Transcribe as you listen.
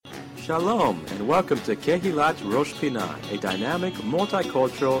Shalom, and welcome to Kehilat Rosh Pinah, a dynamic,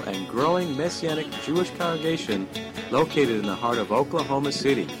 multicultural, and growing Messianic Jewish congregation located in the heart of Oklahoma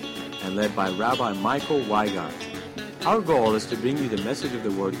City and led by Rabbi Michael Weigand. Our goal is to bring you the message of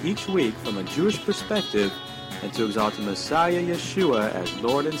the Word each week from a Jewish perspective and to exalt the Messiah Yeshua as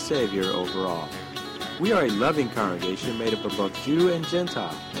Lord and Savior over all. We are a loving congregation made up of both Jew and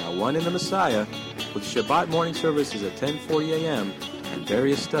Gentile, now one in the Messiah, with Shabbat morning services at 10:40 a.m., and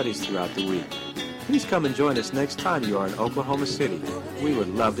various studies throughout the week. Please come and join us next time you are in Oklahoma City. We would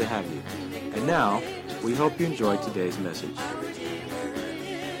love to have you. And now, we hope you enjoyed today's message.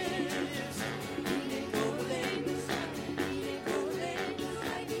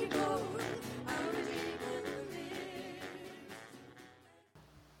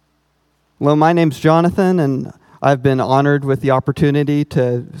 Hello, my name's Jonathan, and I've been honored with the opportunity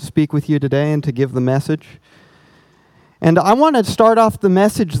to speak with you today and to give the message. And I want to start off the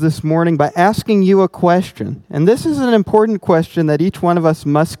message this morning by asking you a question. And this is an important question that each one of us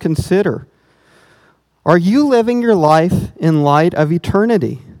must consider. Are you living your life in light of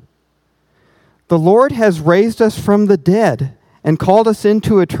eternity? The Lord has raised us from the dead and called us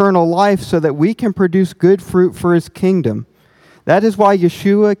into eternal life so that we can produce good fruit for His kingdom. That is why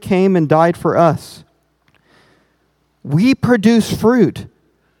Yeshua came and died for us. We produce fruit,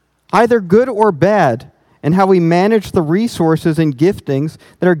 either good or bad, and how we manage the resources and giftings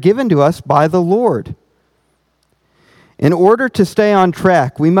that are given to us by the Lord. In order to stay on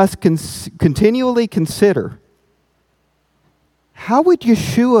track, we must continually consider, how would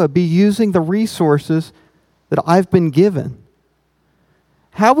Yeshua be using the resources that I've been given?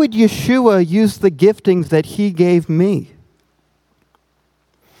 How would Yeshua use the giftings that He gave me?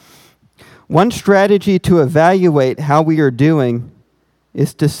 One strategy to evaluate how we are doing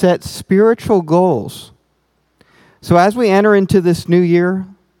is to set spiritual goals. So as we enter into this new year,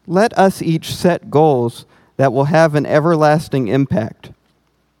 let us each set goals that will have an everlasting impact.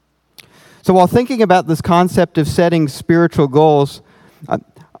 So while thinking about this concept of setting spiritual goals,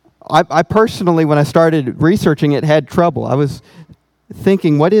 I personally, when I started researching it, had trouble. I was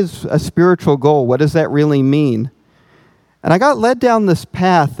thinking, what is a spiritual goal? What does that really mean? And I got led down this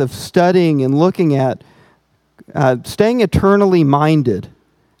path of studying and looking at staying eternally minded.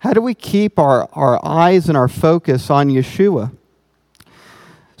 How do we keep our eyes and our focus on Yeshua?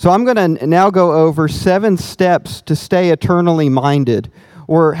 So I'm going to now go over 7 steps to stay eternally minded,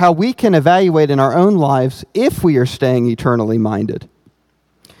 or how we can evaluate in our own lives if we are staying eternally minded.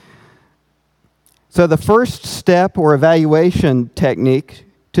 So the first step or evaluation technique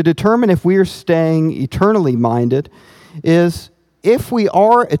to determine if we are staying eternally minded is, if we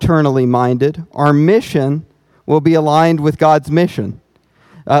are eternally minded, our mission will be aligned with God's mission.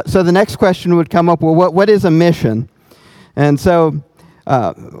 So the next question would come up, well, what is a mission? And so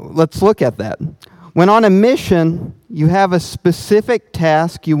let's look at that. When on a mission, you have a specific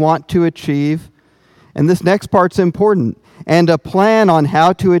task you want to achieve, and this next part's important, and a plan on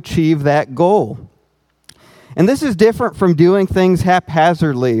how to achieve that goal. And this is different from doing things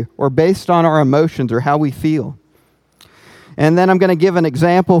haphazardly or based on our emotions or how we feel. And then I'm going to give an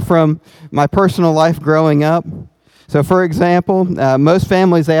example from my personal life growing up. So for example, most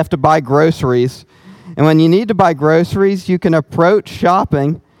families, they have to buy groceries. And when you need to buy groceries, you can approach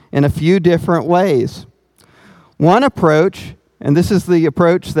shopping in a few different ways. One approach, and this is the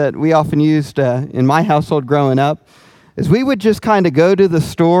approach that we often used in my household growing up, is we would just kind of go to the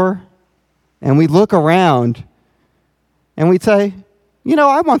store and we'd look around and we'd say,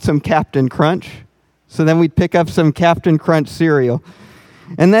 I want some Captain Crunch. So then we'd pick up some Captain Crunch cereal.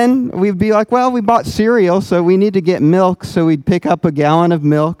 And then we'd be like, well, we bought cereal, so we need to get milk, so we'd pick up a gallon of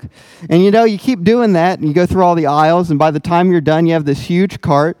milk. And you keep doing that, and you go through all the aisles, and by the time you're done, you have this huge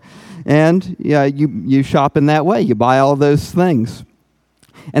cart, and you shop in that way. You buy all those things.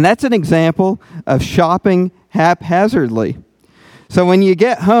 And that's an example of shopping haphazardly. So when you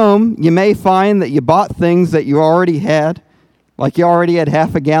get home, you may find that you bought things that you already had, like you already had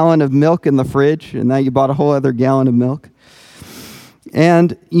half a gallon of milk in the fridge, and now you bought a whole other gallon of milk.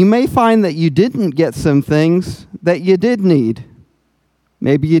 And you may find that you didn't get some things that you did need.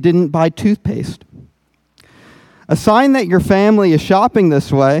 Maybe you didn't buy toothpaste. A sign that your family is shopping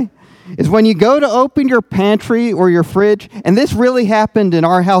this way is when you go to open your pantry or your fridge, and this really happened in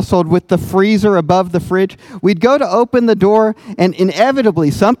our household with the freezer above the fridge. We'd go to open the door, and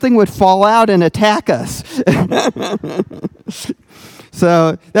inevitably something would fall out and attack us.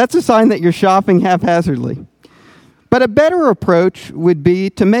 So that's a sign that you're shopping haphazardly. But a better approach would be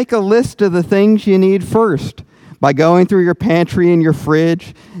to make a list of the things you need first. by going through your pantry and your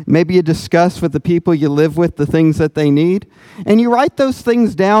fridge. Maybe you discuss with the people you live with the things that they need, and you write those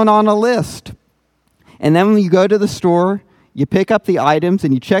things down on a list. And then when you go to the store, you pick up the items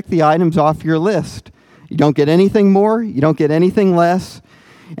and you check the items off your list. You don't get anything more, you don't get anything less.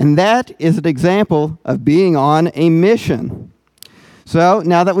 And that is an example of being on a mission. So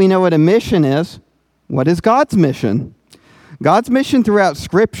now that we know what a mission is, what is God's mission? God's mission throughout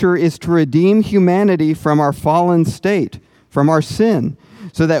Scripture is to redeem humanity from our fallen state, from our sin,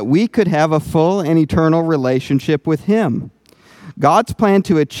 so that we could have a full and eternal relationship with Him. God's plan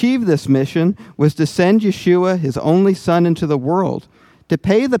to achieve this mission was to send Yeshua, His only Son, into the world to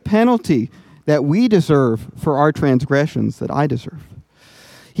pay the penalty that we deserve for our transgressions, that I deserve.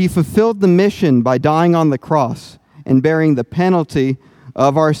 He fulfilled the mission by dying on the cross and bearing the penalty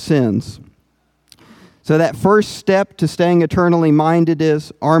of our sins. So that first step to staying eternally minded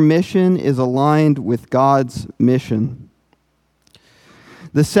is our mission is aligned with God's mission.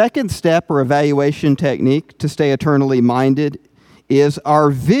 The second step or evaluation technique to stay eternally minded is our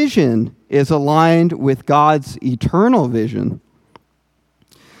vision is aligned with God's eternal vision.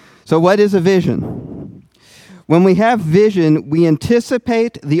 So what is a vision? When we have vision, we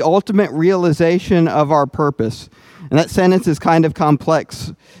anticipate the ultimate realization of our purpose. And that sentence is kind of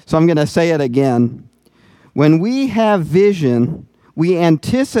complex, so I'm going to say it again. When we have vision, we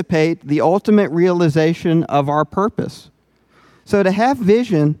anticipate the ultimate realization of our purpose. So to have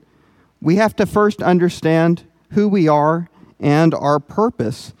vision, we have to first understand who we are and our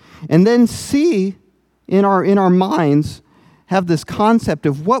purpose, and then see in our minds, have this concept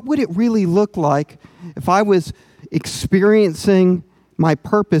of what would it really look like if I was experiencing my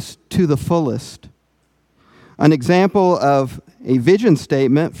purpose to the fullest. An example of a vision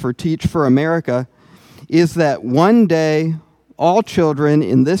statement for Teach for America is that one day all children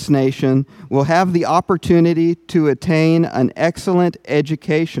in this nation will have the opportunity to attain an excellent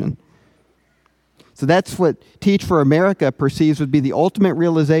education. So that's what Teach for America perceives would be the ultimate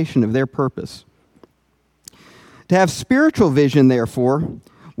realization of their purpose. To have spiritual vision, therefore,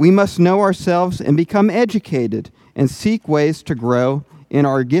 we must know ourselves and become educated and seek ways to grow in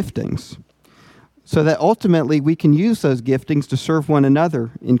our giftings so that ultimately we can use those giftings to serve one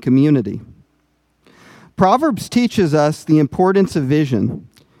another in community. Proverbs teaches us the importance of vision.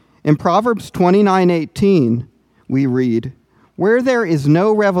 In Proverbs 29:18, we read, "Where there is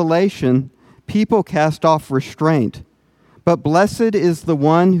no revelation, people cast off restraint, but blessed is the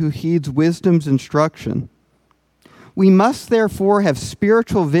one who heeds wisdom's instruction." We must therefore have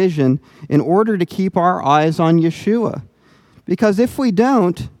spiritual vision in order to keep our eyes on Yeshua, because if we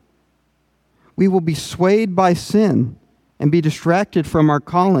don't, we will be swayed by sin and be distracted from our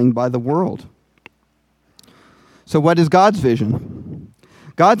calling by the world. So what is God's vision?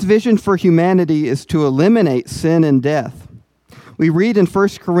 God's vision for humanity is to eliminate sin and death. We read in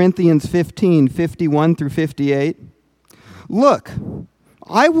 1 Corinthians 15:51 through 58, "Look,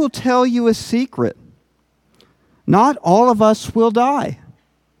 I will tell you a secret. Not all of us will die,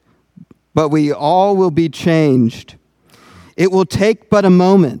 but we all will be changed. It will take but a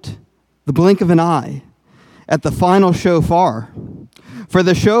moment, the blink of an eye, at the final shofar. For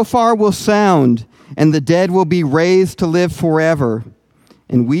the shofar will sound, and the dead will be raised to live forever,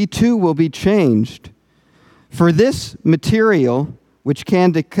 and we too will be changed. For this material, which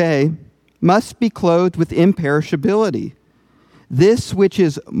can decay, must be clothed with imperishability. This which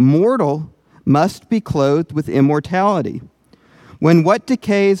is mortal must be clothed with immortality. When what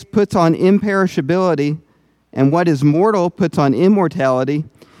decays puts on imperishability, and what is mortal puts on immortality,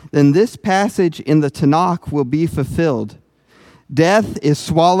 then this passage in the Tanakh will be fulfilled. Death is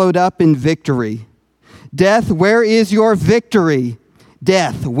swallowed up in victory. Death, where is your victory?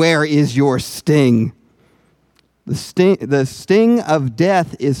 Death, where is your sting?" The sting of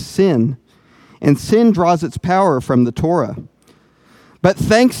death is sin, and sin draws its power from the Torah. But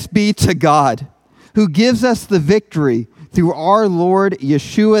thanks be to God, who gives us the victory through our Lord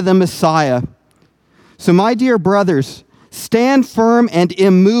Yeshua the Messiah. So my dear brothers, stand firm and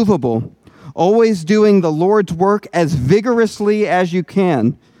immovable, always doing the Lord's work as vigorously as you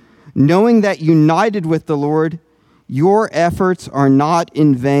can, knowing that united with the Lord, your efforts are not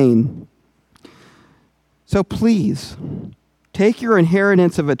in vain. So please, take your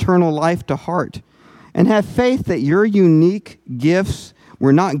inheritance of eternal life to heart and have faith that your unique gifts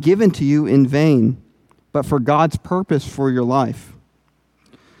were not given to you in vain, but for God's purpose for your life.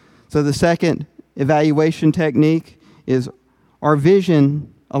 So the second evaluation technique is our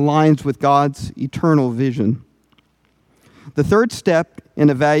vision aligns with God's eternal vision. The third step in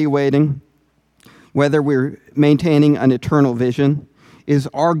evaluating whether we're maintaining an eternal vision is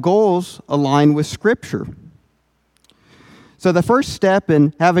our goals align with Scripture. So the first step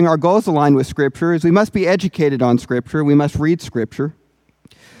in having our goals aligned with Scripture is we must be educated on Scripture. We must read Scripture.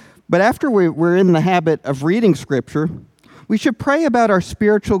 But after we're in the habit of reading Scripture, we should pray about our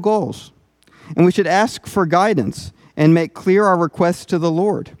spiritual goals. And we should ask for guidance and make clear our requests to the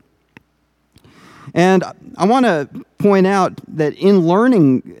Lord. And I want to point out that in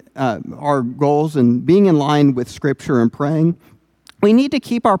learning our goals and being in line with Scripture and praying, we need to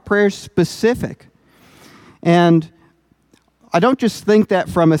keep our prayers specific. And I don't just think that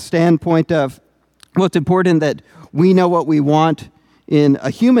from a standpoint of, well, it's important that we know what we want in a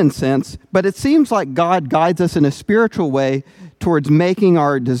human sense, but it seems like God guides us in a spiritual way towards making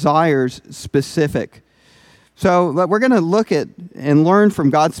our desires specific. So we're going to look at and learn from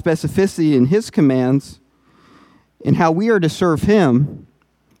God's specificity in His commands and how we are to serve Him,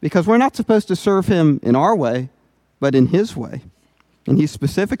 because we're not supposed to serve Him in our way, but in His way. And He's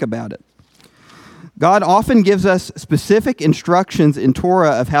specific about it. God often gives us specific instructions in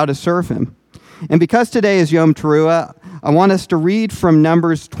Torah of how to serve Him. And because today is Yom Teruah, I want us to read from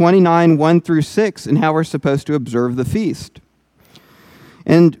Numbers 29, 1 through 6, and how we're supposed to observe the feast.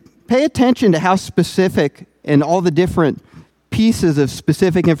 And pay attention to how specific and all the different pieces of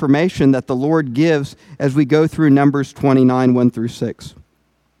specific information that the Lord gives as we go through Numbers 29, 1 through 6.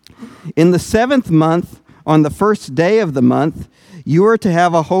 In the 7th month, on the first day of the month, you are to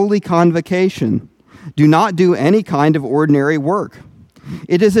have a holy convocation. Do not do any kind of ordinary work.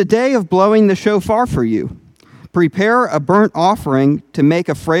 It is a day of blowing the shofar for you. Prepare a burnt offering to make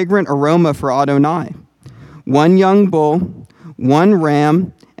a fragrant aroma for Adonai. 1 young bull, 1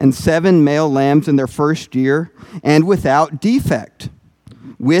 ram, and 7 male lambs in their first year, and without defect,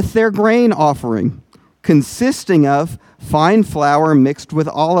 with their grain offering, consisting of fine flour mixed with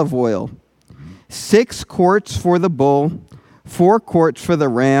olive oil, 6 quarts for the bull, 4 quarts for the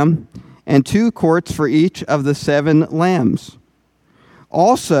ram, and 2 quarts for each of the 7 lambs.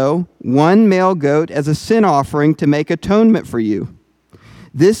 Also, 1 male goat as a sin offering to make atonement for you.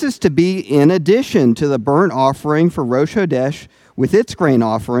 This is to be in addition to the burnt offering for Rosh Hodesh with its grain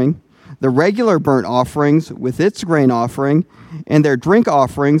offering, the regular burnt offerings with its grain offering, and their drink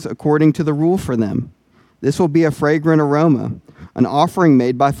offerings according to the rule for them. This will be a fragrant aroma, an offering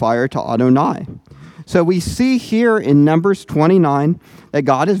made by fire to Adonai. So we see here in Numbers 29 that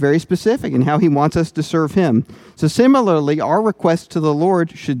God is very specific in how He wants us to serve Him. So similarly, our requests to the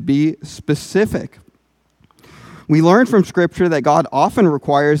Lord should be specific. We learn from Scripture that God often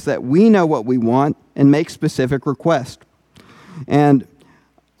requires that we know what we want and make specific requests. And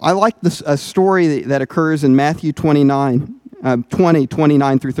I like a story that occurs in Matthew 29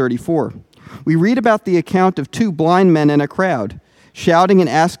 through 34. We read about the account of 2 blind men in a crowd, shouting and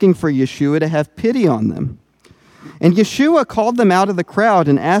asking for Yeshua to have pity on them. And Yeshua called them out of the crowd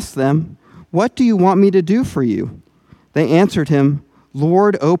and asked them, "What do you want me to do for you?" They answered him,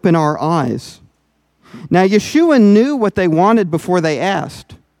 "Lord, open our eyes." Now Yeshua knew what they wanted before they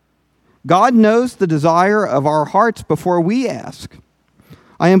asked. God knows the desire of our hearts before we ask.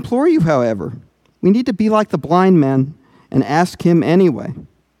 I implore you, however, we need to be like the blind men and ask Him anyway.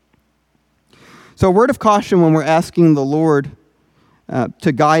 So a word of caution when we're asking the Lord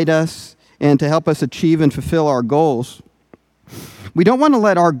to guide us and to help us achieve and fulfill our goals. We don't want to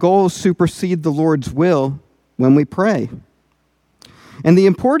let our goals supersede the Lord's will when we pray. And the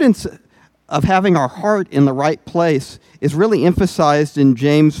importance of having our heart in the right place is really emphasized in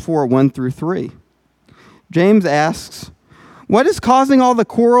James 4, 1 through 3. James asks, "What is causing all the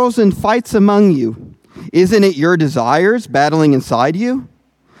quarrels and fights among you? Isn't it your desires battling inside you?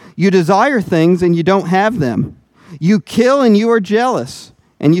 You desire things and you don't have them. You kill and you are jealous,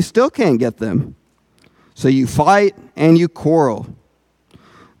 and you still can't get them. So you fight and you quarrel.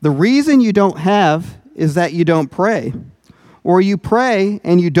 The reason you don't have is that you don't pray. Or you pray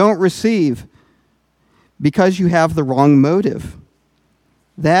and you don't receive because you have the wrong motive,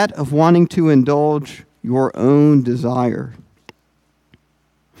 that of wanting to indulge your own desire."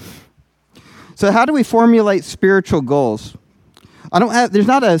 So how do we formulate spiritual goals? There's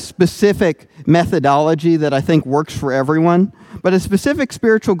not a specific methodology that I think works for everyone, but a specific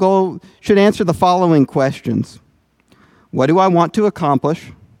spiritual goal should answer the following questions. What do I want to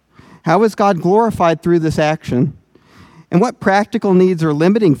accomplish? How is God glorified through this action? And what practical needs or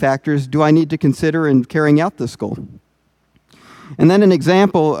limiting factors do I need to consider in carrying out this goal? And then an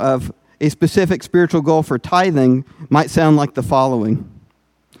example of a specific spiritual goal for tithing might sound like the following.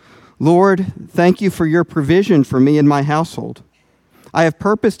 Lord, thank you for your provision for me and my household. I have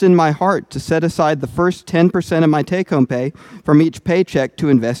purposed in my heart to set aside the first 10% of my take-home pay from each paycheck to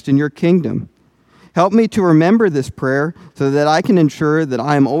invest in your kingdom. Help me to remember this prayer so that I can ensure that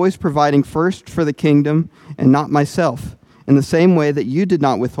I am always providing first for the kingdom and not myself, in the same way that you did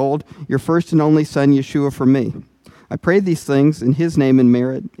not withhold your first and only Son, Yeshua, from me. I pray these things in his name and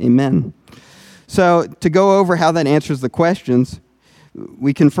merit. Amen. So to go over how that answers the questions,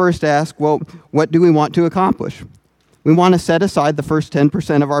 we can first ask, well, what do we want to accomplish? We want to set aside the first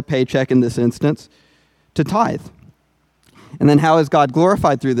 10% of our paycheck in this instance to tithe. And then how is God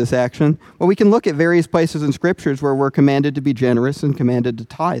glorified through this action? Well, we can look at various places in Scriptures where we're commanded to be generous and commanded to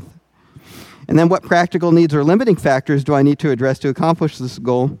tithe. And then what practical needs or limiting factors do I need to address to accomplish this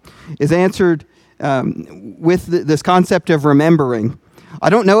goal is answered with this concept of remembering. I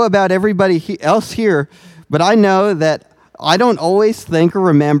don't know about everybody else here, but I know that I don't always think or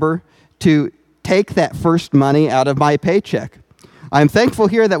remember to take that first money out of my paycheck. I'm thankful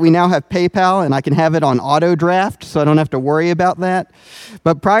here that we now have PayPal and I can have it on auto draft, so I don't have to worry about that.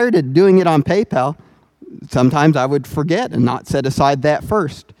 But prior to doing it on PayPal, sometimes I would forget and not set aside that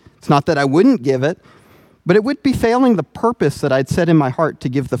first. It's not that I wouldn't give it, but it would be failing the purpose that I'd set in my heart to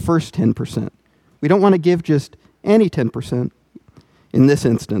give the first 10%. We don't want to give just any 10% in this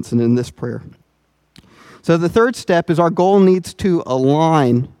instance and in this prayer. So the third step is our goal needs to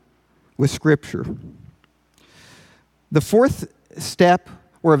align with Scripture. The fourth step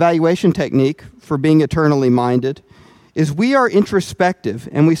or evaluation technique for being eternally minded is we are introspective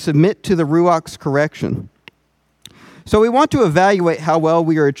and we submit to the Ruach's correction. So we want to evaluate how well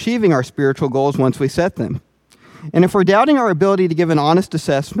we are achieving our spiritual goals once we set them. And if we're doubting our ability to give an honest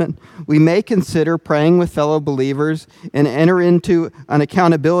assessment, we may consider praying with fellow believers and enter into an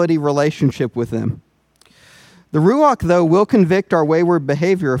accountability relationship with them. The Ruach, though, will convict our wayward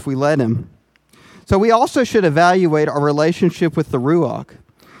behavior if we let him. So we also should evaluate our relationship with the Ruach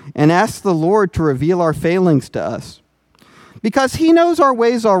and ask the Lord to reveal our failings to us. Because he knows our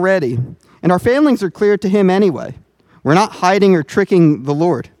ways already, and our failings are clear to him anyway. We're not hiding or tricking the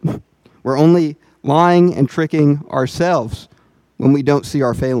Lord. We're only lying and tricking ourselves when we don't see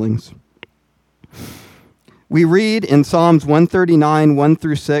our failings. We read in Psalms 139, 1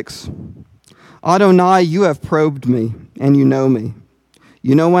 through 6, Adonai, you have probed me, and you know me.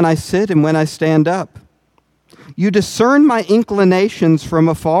 You know when I sit and when I stand up. You discern my inclinations from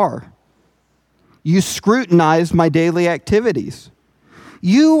afar. You scrutinize my daily activities.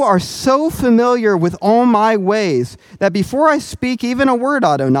 You are so familiar with all my ways that before I speak even a word,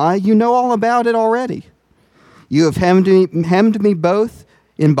 Adonai, you know all about it already. You have hemmed me both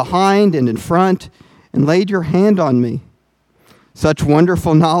in behind and in front and laid your hand on me. Such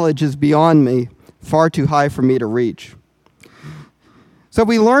wonderful knowledge is beyond me, far too high for me to reach. So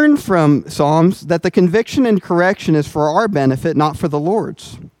we learn from Psalms that the conviction and correction is for our benefit, not for the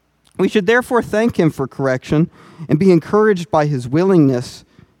Lord's. We should therefore thank him for correction and be encouraged by his willingness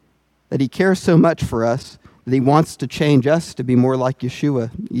that he cares so much for us that he wants to change us to be more like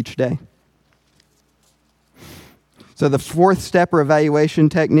Yeshua each day. So the fourth step or evaluation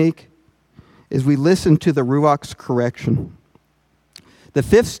technique is we listen to the Ruach's correction. The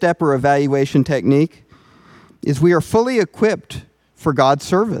fifth step or evaluation technique is we are fully equipped for God's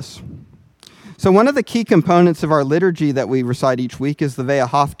service. So one of the key components of our liturgy that we recite each week is the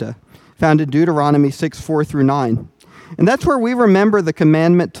Ve'ahavta, found in Deuteronomy 6, 4 through 9. And that's where we remember the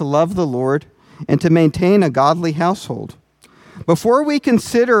commandment to love the Lord and to maintain a godly household. Before we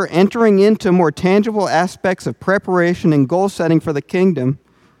consider entering into more tangible aspects of preparation and goal setting for the kingdom,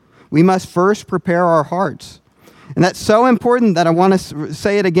 we must first prepare our hearts. And that's so important that I want to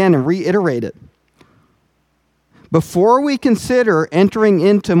say it again and reiterate it. Before we consider entering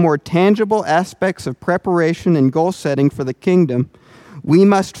into more tangible aspects of preparation and goal setting for the kingdom, we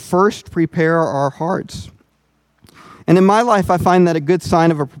must first prepare our hearts. And in my life, I find that a good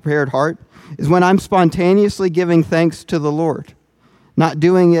sign of a prepared heart is when I'm spontaneously giving thanks to the Lord, not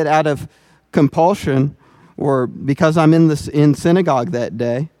doing it out of compulsion or because I'm in synagogue that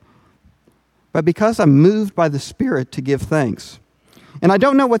day, but because I'm moved by the Spirit to give thanks. And I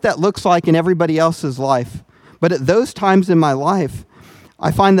don't know what that looks like in everybody else's life, but at those times in my life,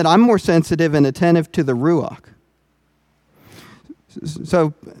 I find that I'm more sensitive and attentive to the Ruach.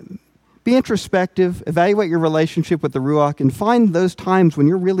 So be introspective, evaluate your relationship with the Ruach, and find those times when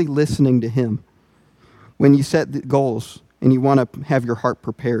you're really listening to him, when you set the goals and you want to have your heart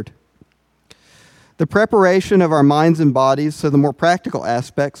prepared. The preparation of our minds and bodies, so the more practical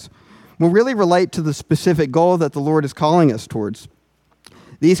aspects, will really relate to the specific goal that the Lord is calling us towards.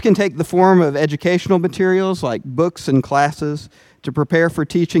 These can take the form of educational materials like books and classes to prepare for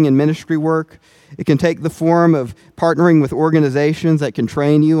teaching and ministry work. It can take the form of partnering with organizations that can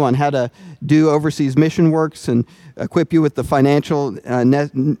train you on how to do overseas mission works and equip you with the financial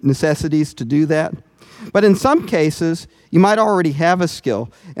necessities to do that. But in some cases, you might already have a skill,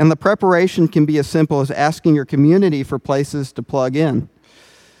 and the preparation can be as simple as asking your community for places to plug in.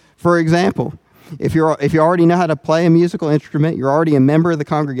 For example, if you already know how to play a musical instrument, you're already a member of the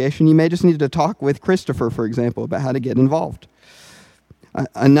congregation, you may just need to talk with Christopher, for example, about how to get involved.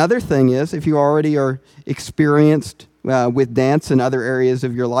 Another thing is, if you already are experienced with dance in other areas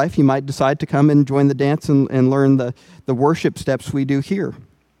of your life, you might decide to come and join the dance and learn the worship steps we do here.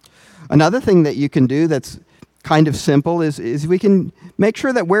 Another thing that you can do that's kind of simple is we can make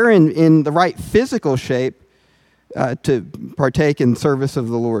sure that we're in the right physical shape to partake in service of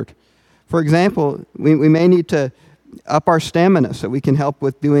the Lord. For example, we may need to up our stamina so we can help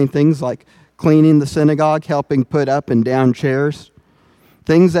with doing things like cleaning the synagogue, helping put up and down chairs.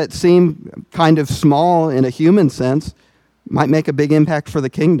 Things that seem kind of small in a human sense might make a big impact for the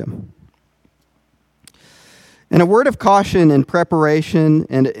kingdom. And a word of caution in preparation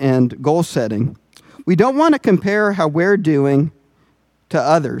and goal setting. We don't want to compare how we're doing to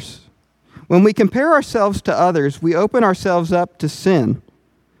others. When we compare ourselves to others, we open ourselves up to sin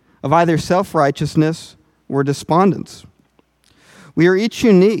of either self-righteousness or despondence. We are each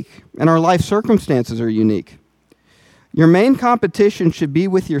unique, and our life circumstances are unique. Your main competition should be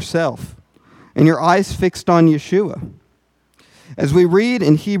with yourself, and your eyes fixed on Yeshua. As we read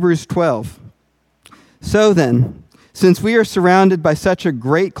in Hebrews 12, "So then, since we are surrounded by such a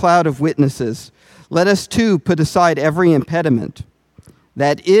great cloud of witnesses, let us too put aside every impediment,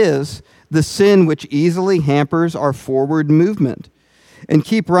 that is, the sin which easily hampers our forward movement, and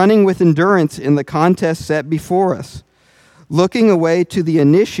keep running with endurance in the contest set before us, looking away to the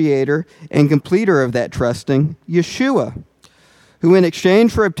initiator and completer of that trusting, Yeshua, who in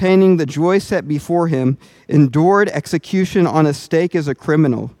exchange for obtaining the joy set before him, endured execution on a stake as a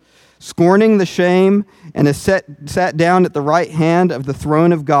criminal, scorning the shame, and has sat down at the right hand of the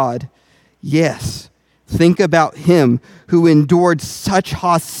throne of God. Yes, think about him who endured such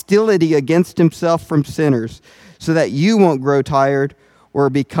hostility against himself from sinners, so that you won't grow tired or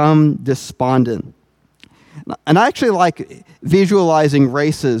become despondent." And I actually like visualizing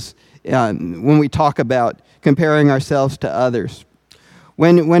races when we talk about comparing ourselves to others.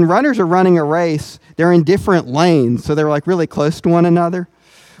 When runners are running a race, they're in different lanes, so they're like really close to one another.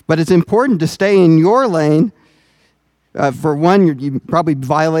 But it's important to stay in your lane. For one, you're probably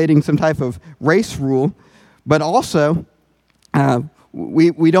violating some type of race rule, but also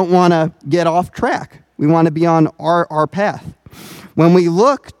we don't want to get off track. We want to be on our path. When we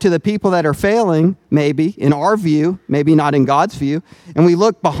look to the people that are failing, maybe in our view, maybe not in God's view, and we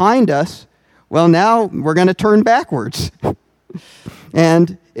look behind us, well, now we're going to turn backwards.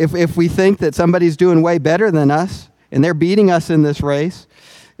 And if we think that somebody's doing way better than us, and they're beating us in this race,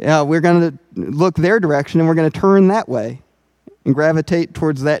 we're going to look their direction, and we're going to turn that way and gravitate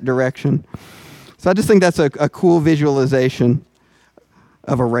towards that direction. So I just think that's a cool visualization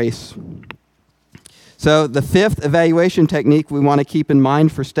of a race. So the fifth evaluation technique we want to keep in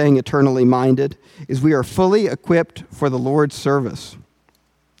mind for staying eternally minded is we are fully equipped for the Lord's service.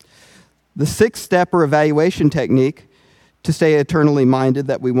 The sixth step or evaluation technique to stay eternally minded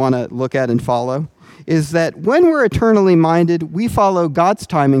that we want to look at and follow is that when we're eternally minded, we follow God's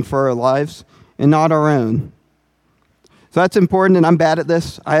timing for our lives and not our own. So that's important, and I'm bad at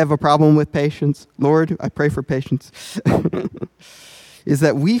this. I have a problem with patience. Lord, I pray for patience. Is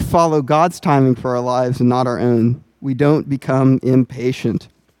that we follow God's timing for our lives and not our own. We don't become impatient.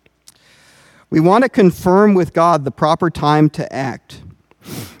 We want to confirm with God the proper time to act.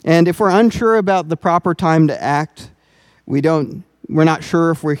 And if we're unsure about the proper time to act, we're not sure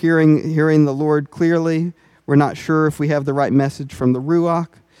if we're hearing the Lord clearly. We're not sure if we have the right message from the Ruach.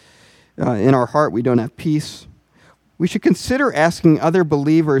 In our heart, we don't have peace. We should consider asking other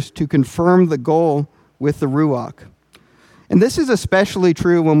believers to confirm the goal with the Ruach. And this is especially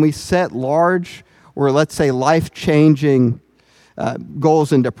true when we set large or, let's say, life-changing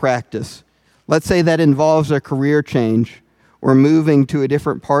goals into practice. Let's say that involves a career change or moving to a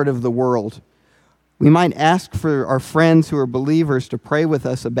different part of the world. We might ask for our friends who are believers to pray with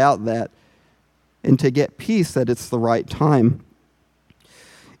us about that and to get peace that it's the right time.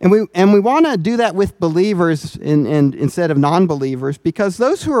 And we want to do that with believers and instead of non-believers, because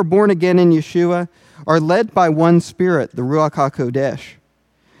those who are born again in Yeshua are led by one Spirit, the Ruach HaKodesh,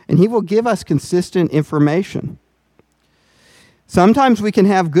 and He will give us consistent information. Sometimes we can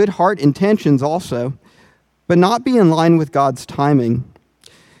have good heart intentions also, but not be in line with God's timing.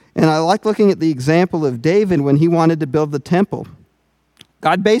 And I like looking at the example of David when he wanted to build the temple.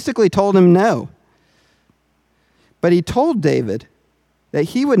 God basically told him no. But He told David that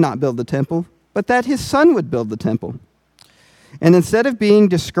he would not build the temple, but that his son would build the temple. And instead of being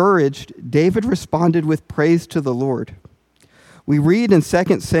discouraged, David responded with praise to the Lord. We read in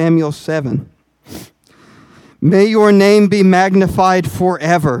 2 Samuel 7, "May your name be magnified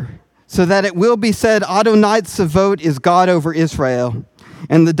forever, so that it will be said, Adonai Tzavot is God over Israel,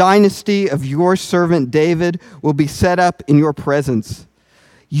 and the dynasty of your servant David will be set up in your presence.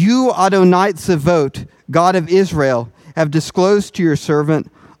 You, Adonai Tzavot, God of Israel, have disclosed to your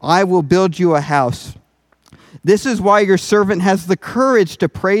servant, I will build you a house. This is why your servant has the courage to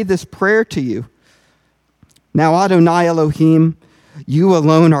pray this prayer to you. Now, Adonai Elohim, you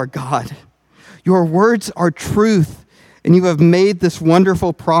alone are God. Your words are truth, and you have made this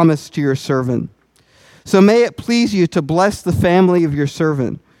wonderful promise to your servant. So may it please you to bless the family of your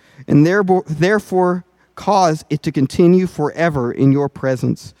servant, and therefore cause it to continue forever in your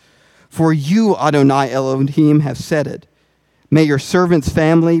presence. For you, Adonai Elohim, have said it. May your servant's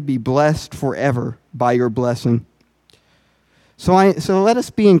family be blessed forever by your blessing." So let us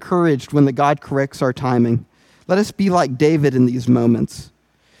be encouraged when the God corrects our timing. Let us be like David in these moments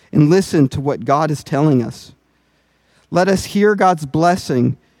and listen to what God is telling us. Let us hear God's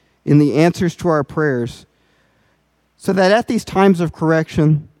blessing in the answers to our prayers, so that at these times of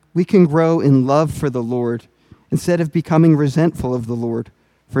correction, we can grow in love for the Lord instead of becoming resentful of the Lord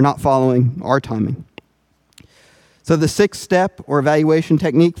for not following our timing. So the sixth step or evaluation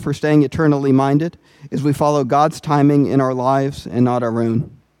technique for staying eternally minded is we follow God's timing in our lives and not our own.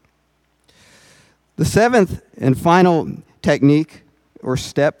 The seventh and final technique or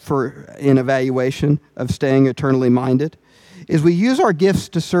step in evaluation of staying eternally minded is we use our gifts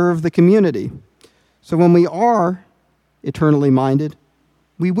to serve the community. So when we are eternally minded,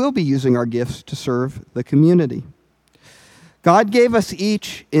 we will be using our gifts to serve the community. God gave us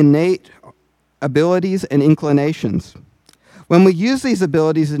each innate abilities and inclinations. When we use these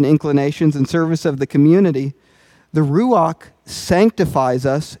abilities and inclinations in service of the community, the Ruach sanctifies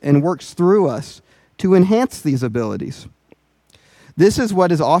us and works through us to enhance these abilities. This is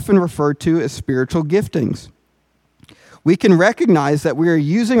what is often referred to as spiritual giftings. We can recognize that we are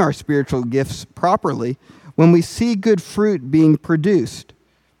using our spiritual gifts properly when we see good fruit being produced.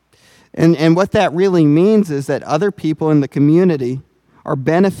 And what that really means is that other people in the community are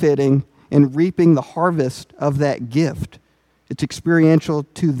benefiting and reaping the harvest of that gift. It's experiential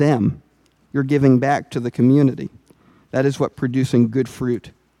to them. You're giving back to the community. That is what producing good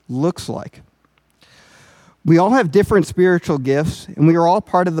fruit looks like. We all have different spiritual gifts, and we are all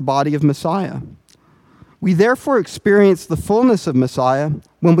part of the body of Messiah. We therefore experience the fullness of Messiah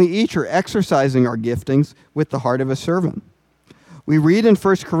when we each are exercising our giftings with the heart of a servant. We read in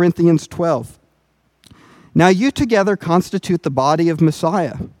 1 Corinthians 12, "Now you together constitute the body of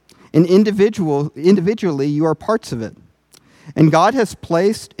Messiah, and individually you are parts of it. And God has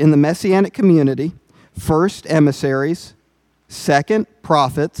placed in the Messianic community, first emissaries, second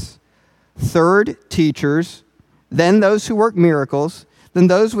prophets, third teachers, then those who work miracles, then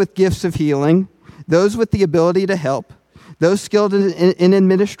those with gifts of healing, those with the ability to help, those skilled in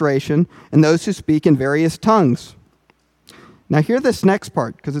administration, and those who speak in various tongues." Now hear this next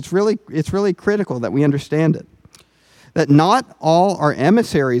part, because it's really critical that we understand it. That not all are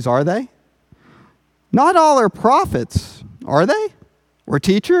emissaries, are they? Not all are prophets, are they? Or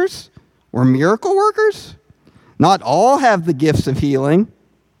teachers? Or miracle workers? Not all have the gifts of healing.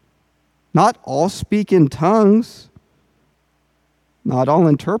 Not all speak in tongues. Not all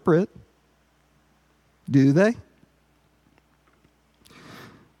interpret. Do they?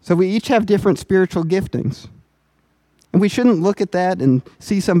 So we each have different spiritual giftings. And we shouldn't look at that and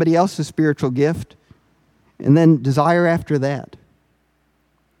see somebody else's spiritual gift and then desire after that.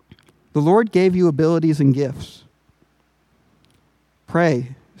 The Lord gave you abilities and gifts.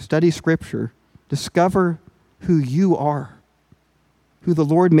 Pray, study Scripture, discover who you are, who the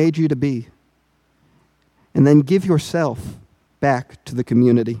Lord made you to be, and then give yourself back to the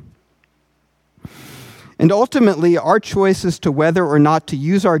community. And ultimately, our choice as to whether or not to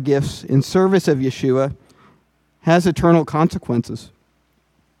use our gifts in service of Yeshua has eternal consequences.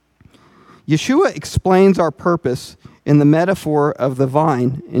 Yeshua explains our purpose in the metaphor of the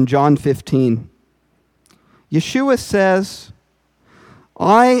vine in John 15. Yeshua says,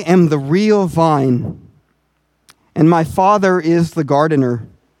 "I am the real vine, and my Father is the gardener.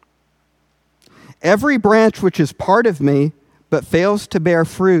 Every branch which is part of me but fails to bear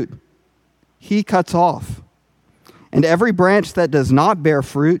fruit, he cuts off. And every branch that does not bear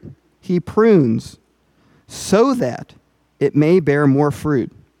fruit, he prunes, so that it may bear more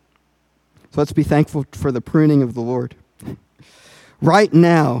fruit." So let's be thankful for the pruning of the Lord. "Right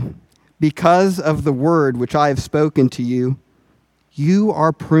now, because of the word which I have spoken to you, you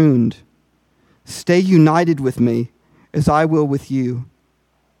are pruned. Stay united with me, as I will with you.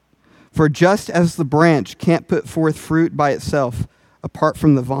 For just as the branch can't put forth fruit by itself apart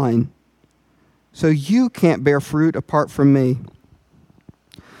from the vine, so you can't bear fruit apart from me.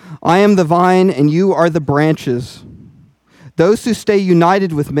 I am the vine, and you are the branches. Those who stay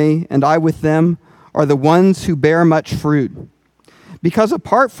united with me, and I with them, are the ones who bear much fruit. Because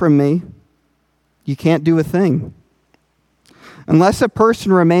apart from me, you can't do a thing. Unless a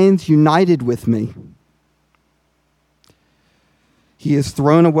person remains united with me, he is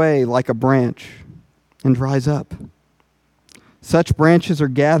thrown away like a branch and dries up. Such branches are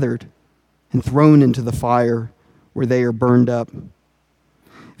gathered and thrown into the fire where they are burned up.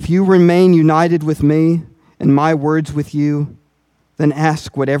 If you remain united with me and my words with you, then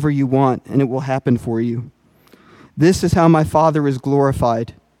ask whatever you want and it will happen for you. This is how my Father is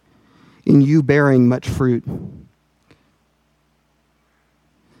glorified, in you bearing much fruit.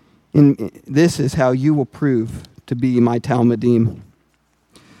 This is how you will prove to be my Talmudim.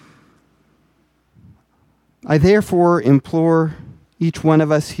 I therefore implore each one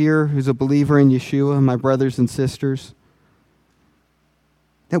of us here who's a believer in Yeshua, my brothers and sisters,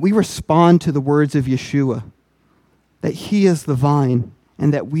 that we respond to the words of Yeshua, that he is the vine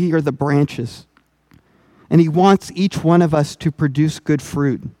and that we are the branches. And he wants each one of us to produce good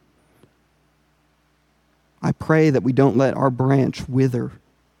fruit. I pray that we don't let our branch wither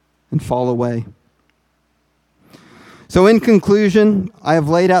and fall away. So in conclusion, I have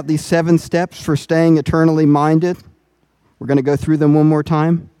laid out these 7 steps for staying eternally minded. We're going to go through them one more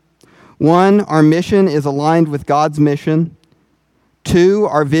time. 1, our mission is aligned with God's mission. 2,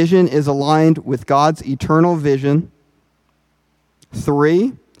 our vision is aligned with God's eternal vision.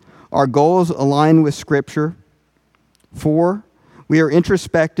 3, our goals align with Scripture. 4, we are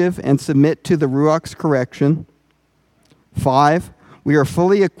introspective and submit to the Ruach's correction. 5, we are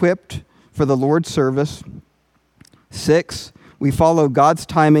fully equipped for the Lord's service. 6, we follow God's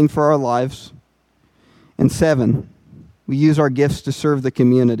timing for our lives. And 7, we use our gifts to serve the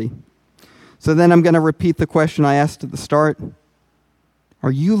community. So then I'm going to repeat the question I asked at the start.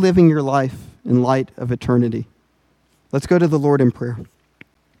 Are you living your life in light of eternity? Let's go to the Lord in prayer.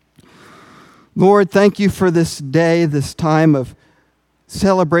 Lord, thank you for this day, this time of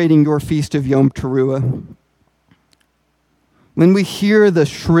celebrating your feast of Yom Teruah. When we hear the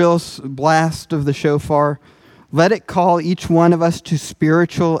shrill blast of the shofar, let it call each one of us to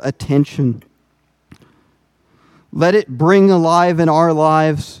spiritual attention. Let it bring alive in our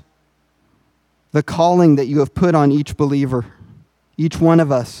lives the calling that you have put on each believer, each one of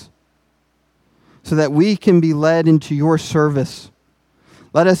us, so that we can be led into your service.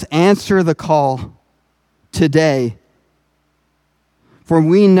 Let us answer the call today, for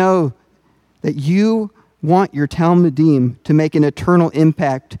we know that you want your Talmudim to make an eternal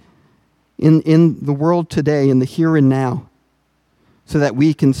impact in the world today, in the here and now, so that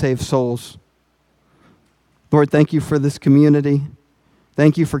we can save souls. Lord, thank you for this community.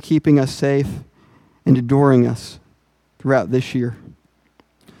 Thank you for keeping us safe and adoring us throughout this year.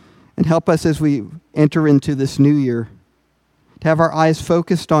 And help us as we enter into this new year to have our eyes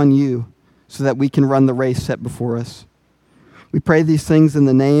focused on you so that we can run the race set before us. We pray these things in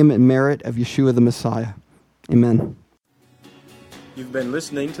the name and merit of Yeshua the Messiah. Amen. You've been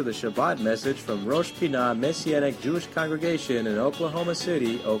listening to the Shabbat message from Rosh Pinah Messianic Jewish Congregation in Oklahoma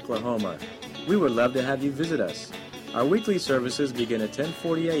City, Oklahoma. We would love to have you visit us. Our weekly services begin at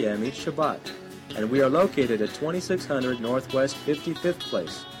 10:40 a.m. each Shabbat, and we are located at 2600 Northwest 55th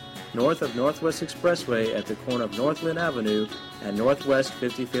Place, north of Northwest Expressway at the corner of Northland Avenue and Northwest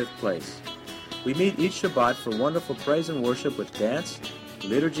 55th Place. We meet each Shabbat for wonderful praise and worship with dance,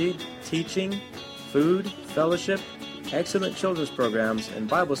 liturgy, teaching, food, fellowship, excellent children's programs, and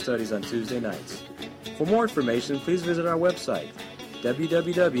Bible studies on Tuesday nights. For more information, please visit our website,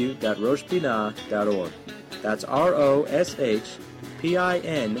 www.roshpinah.org. That's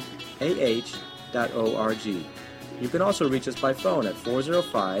ROSHPINAH.org. You can also reach us by phone at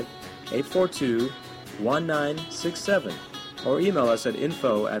 405-842-1967 or email us at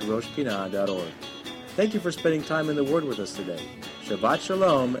info@roshpinah.org. Thank you for spending time in the Word with us today. Shabbat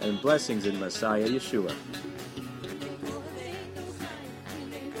Shalom and blessings in Messiah Yeshua.